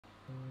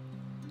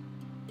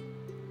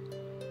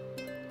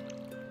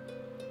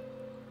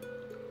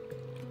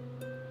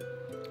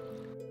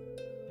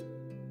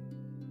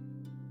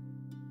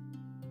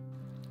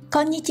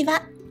こんにち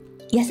は。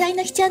野菜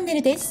の日チャンネ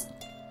ルです。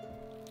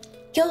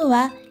今日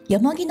はよ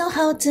もぎの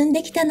葉を摘ん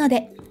できたの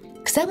で、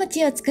草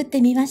餅を作っ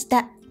てみまし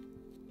た。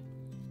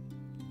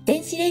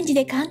電子レンジ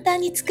で簡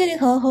単に作る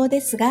方法で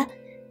すが、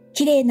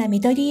きれいな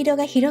緑色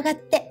が広がっ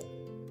て、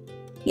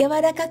柔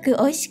らかく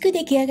美味しく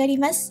出来上がり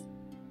ます。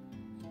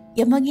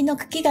よもぎの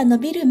茎が伸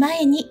びる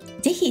前に、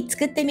ぜひ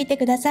作ってみて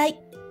ください。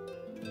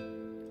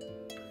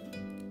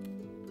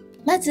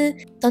まず、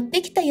取っ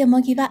てきたよ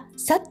もぎは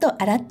さっ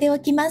と洗ってお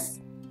きま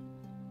す。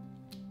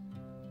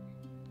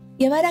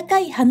柔らか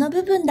い葉の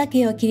部分だ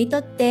けを切り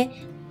取って、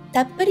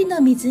たっぷり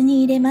の水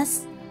に入れま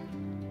す。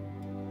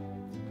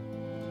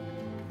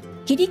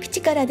切り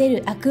口から出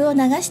るアクを流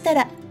した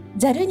ら、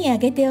ざるにあ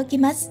げておき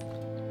ます。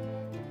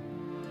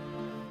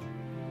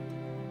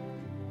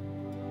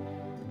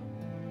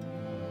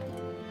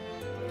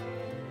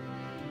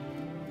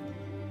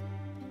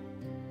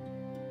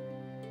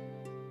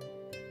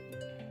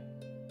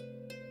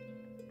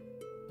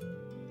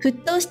沸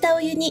騰したお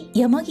湯に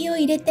よもぎを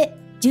入れて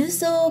重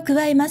曹を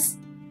加えま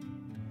す。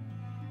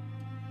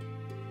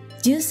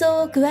重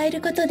曹を加える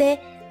こと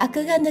でア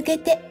クが抜け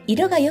て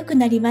色が良く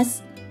なりま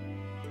す。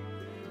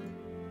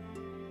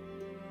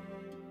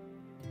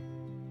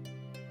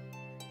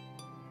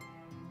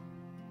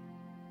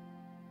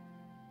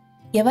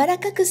柔ら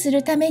かくす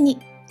るために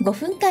5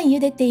分間茹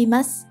でてい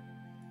ます。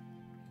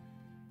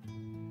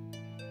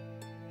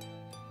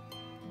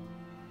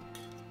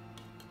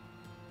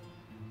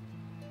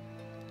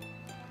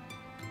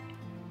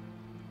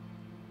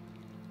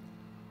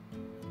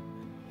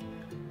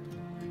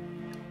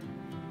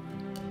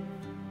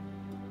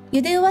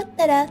茹で終わっ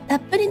たらた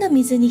っぷりの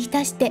水に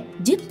浸して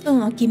10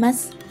分置きま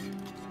す。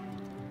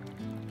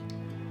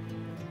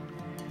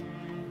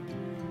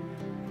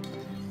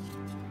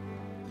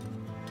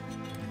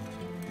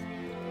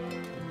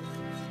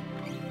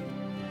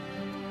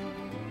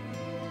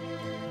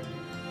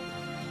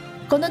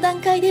この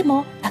段階で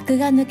もアク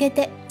が抜け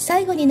て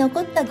最後に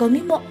残ったゴ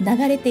ミも流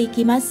れてい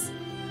きます。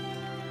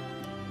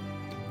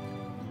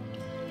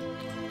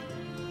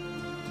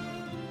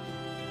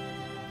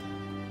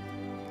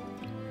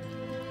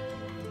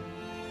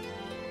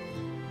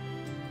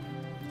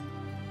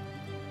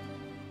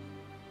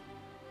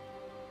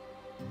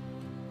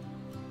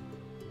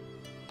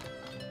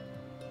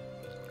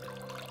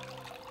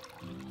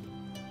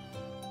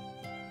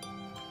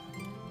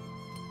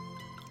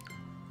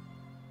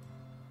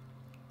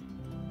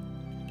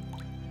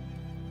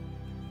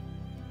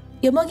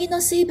よもぎの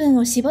水分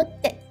を絞っ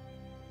て、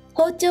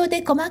包丁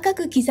で細か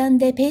く刻ん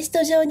でペース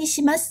ト状に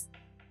します。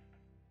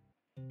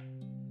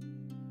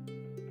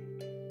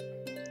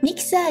ミ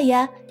キサー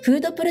やフー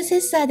ドプロセ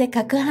ッサーで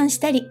攪拌し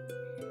たり、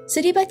す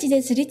り鉢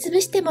ですりつ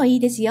ぶしてもいい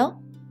ですよ。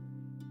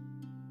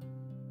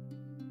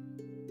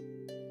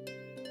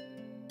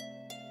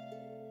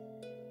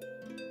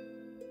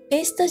ペ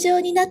ースト状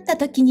になった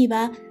時に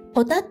は、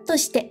ポタッと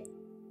して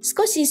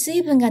少し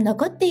水分が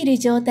残っている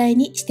状態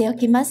にしてお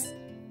きます。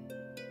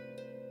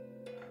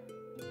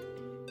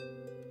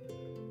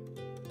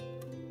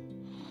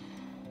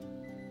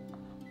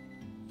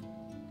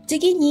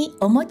次に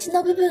お餅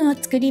の部分を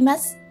作りま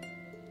す。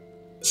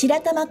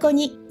白玉粉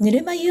にぬ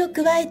るま湯を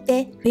加え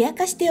てふや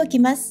かしておき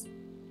ます。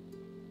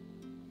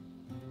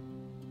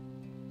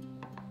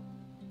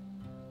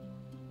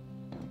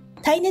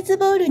耐熱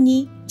ボウル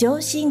に上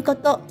新粉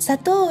と砂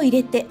糖を入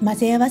れて混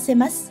ぜ合わせ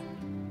ます。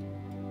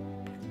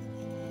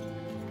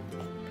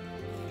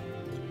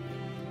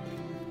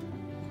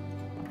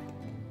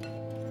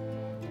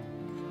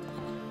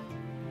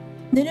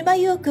ぬるま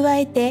湯を加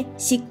えて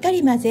しっか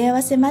り混ぜ合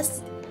わせま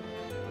す。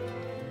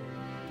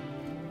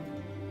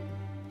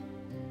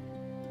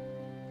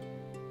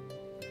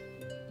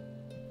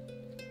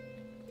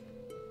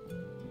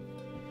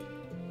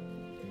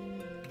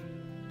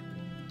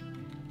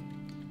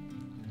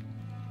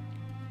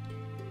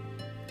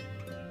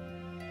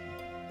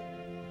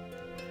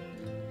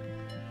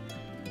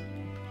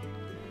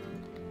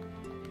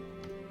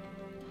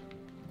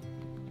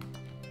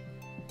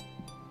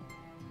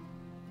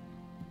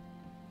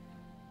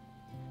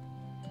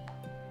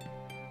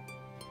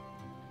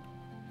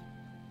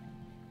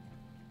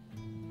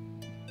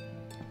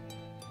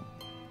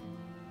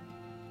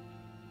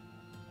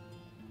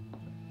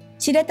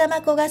白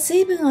玉粉が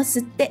水分を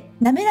吸って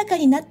滑らか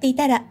になってい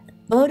たら、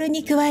ボウル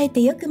に加えて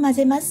よく混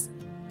ぜます。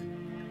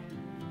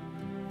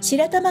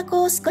白玉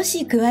粉を少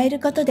し加える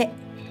ことで、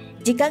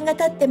時間が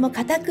経っても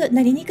硬く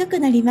なりにくく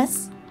なりま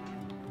す。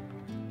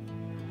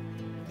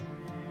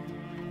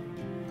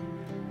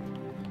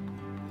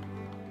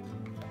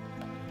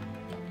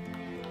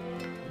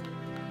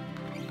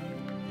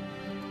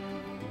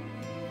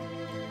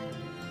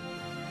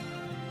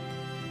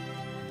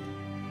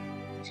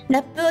ラ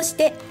ップをし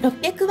て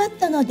600ワッ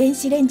トの電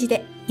子レンジ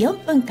で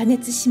4分加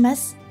熱しま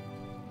す。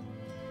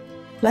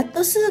ワッ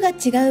ト数が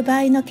違う場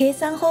合の計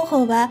算方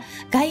法は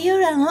概要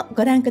欄を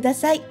ご覧くだ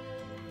さい。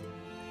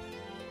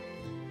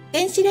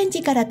電子レン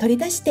ジから取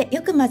り出して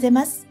よく混ぜ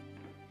ます。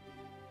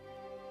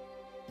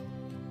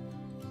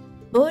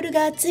ボウル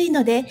が熱い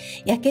ので、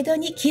やけど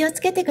に気をつ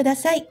けてくだ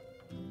さい。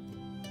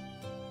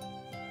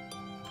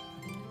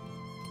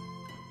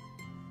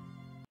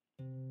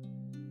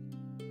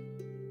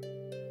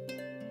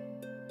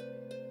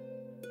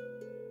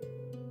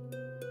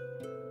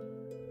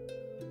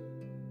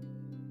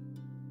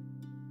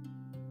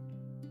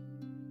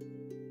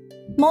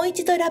もう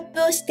一度ラッ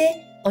プをして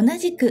同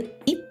じく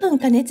1分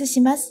加熱し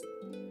ます。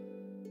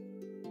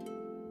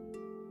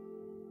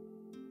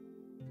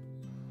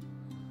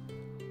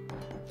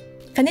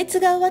加熱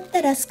が終わっ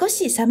たら少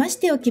し冷まし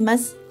ておきま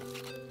す。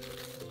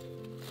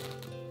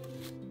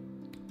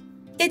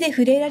手で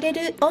触れられ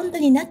る温度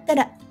になった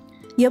ら、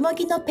よも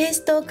ぎのペー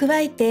ストを加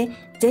えて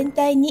全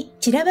体に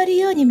散らばる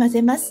ように混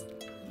ぜます。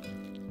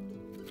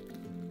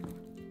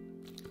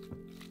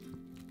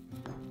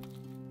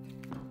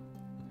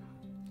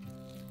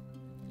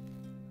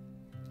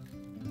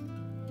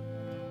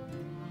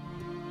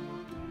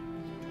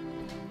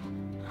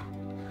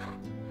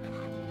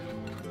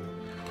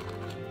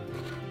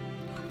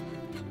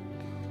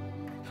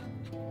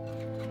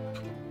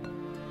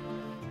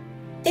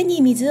手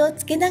に水を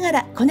つけなが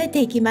らこねて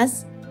いきま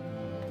す。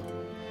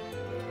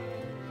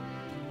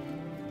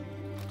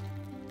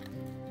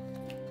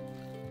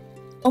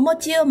お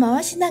餅を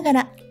回しなが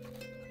ら、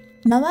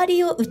周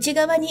りを内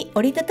側に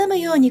折りたたむ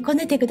ようにこ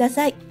ねてくだ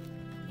さい。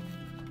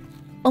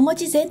お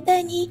餅全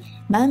体に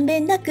まんべ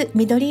んなく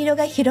緑色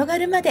が広が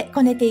るまで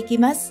こねていき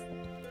ます。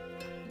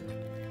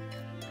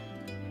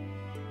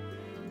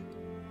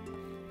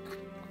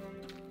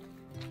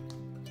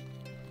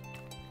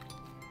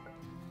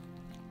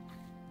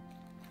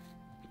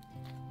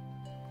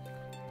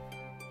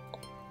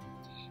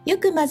よ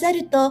く混ざ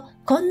ると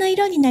こんな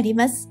色になり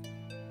ます。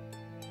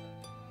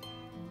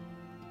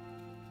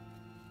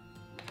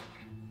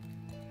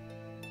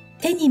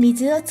手に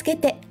水をつけ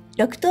て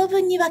6等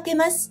分に分け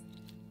ます。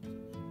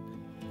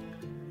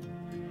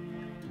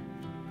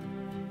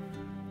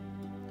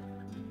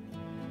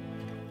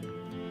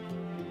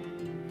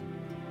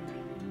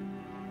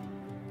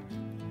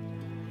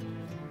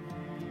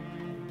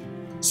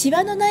シ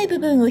ワのない部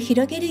分を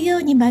広げるよ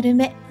うに丸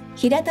め、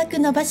平たく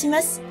伸ばし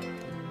ます。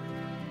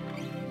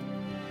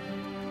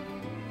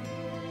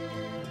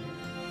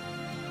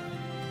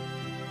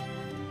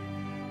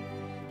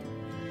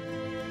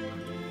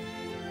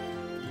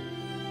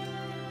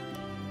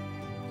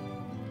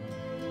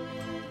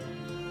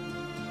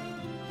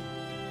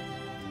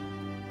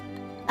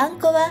あん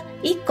こは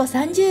1個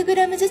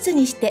 30g ずつ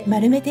にして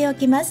丸めてお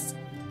きます。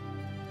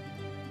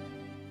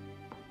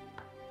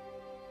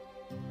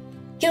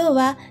今日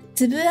は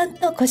粒あん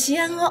とこし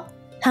あんを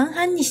半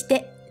々にし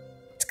て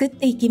作っ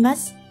ていきま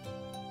す。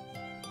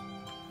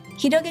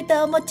広げ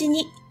たお餅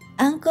に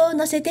あんこを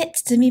乗せて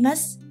包みま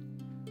す。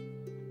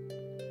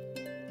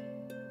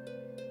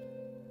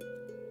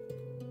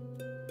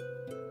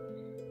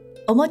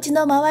お餅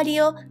の周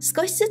りを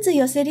少しずつ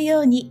寄せる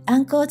ようにあ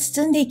んこを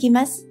包んでいき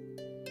ます。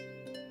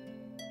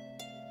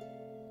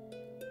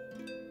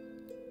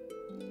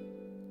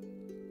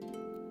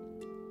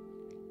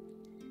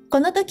こ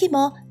の時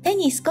も手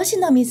に少し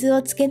の水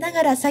をつけな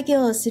がら作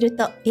業をする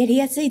とやり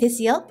やすいで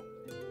すよ。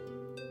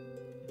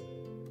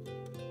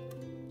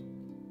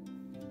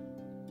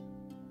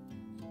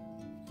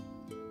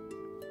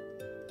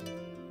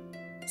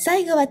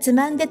最後はつ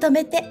まんで止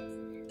めて、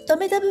止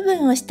めた部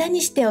分を下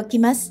にしておき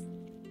ます。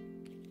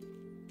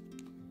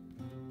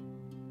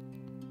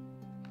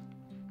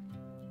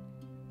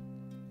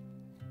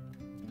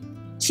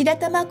白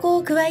玉粉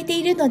を加えて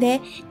いるので、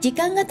時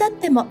間が経っ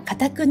ても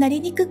硬くなり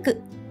にく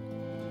く、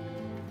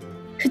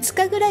2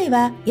日ぐらい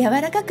は柔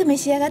らかく召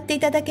し上がってい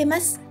ただけ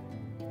ます。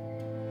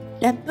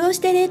ラップをし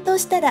て冷凍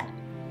したら、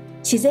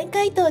自然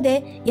解凍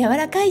で柔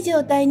らかい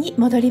状態に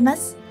戻りま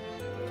す。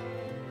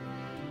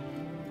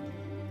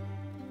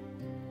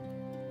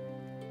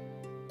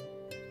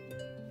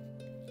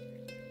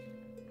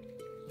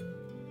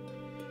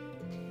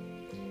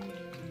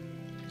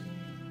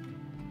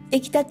出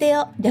来たて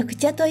を緑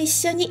茶と一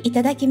緒にい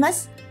ただきま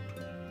す。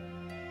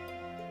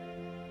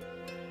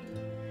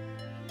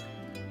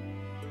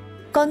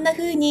こんな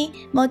風に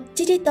もっ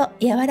ちりと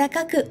柔ら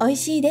かく美味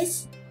しいで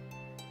す。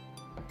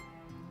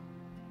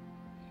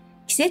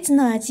季節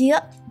の味を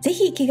ぜ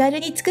ひ気軽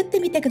に作って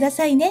みてくだ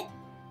さいね。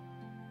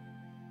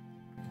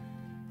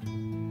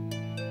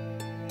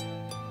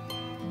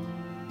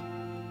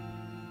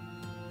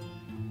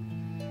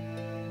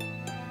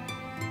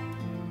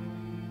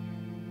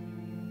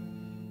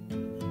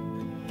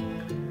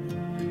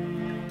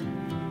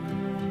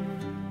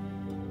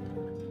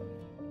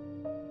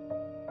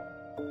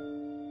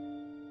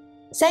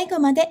最後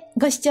まで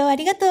ご視聴あ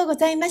りがとうご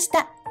ざいまし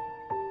た。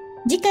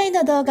次回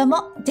の動画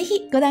もぜ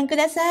ひご覧く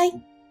ださ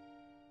い。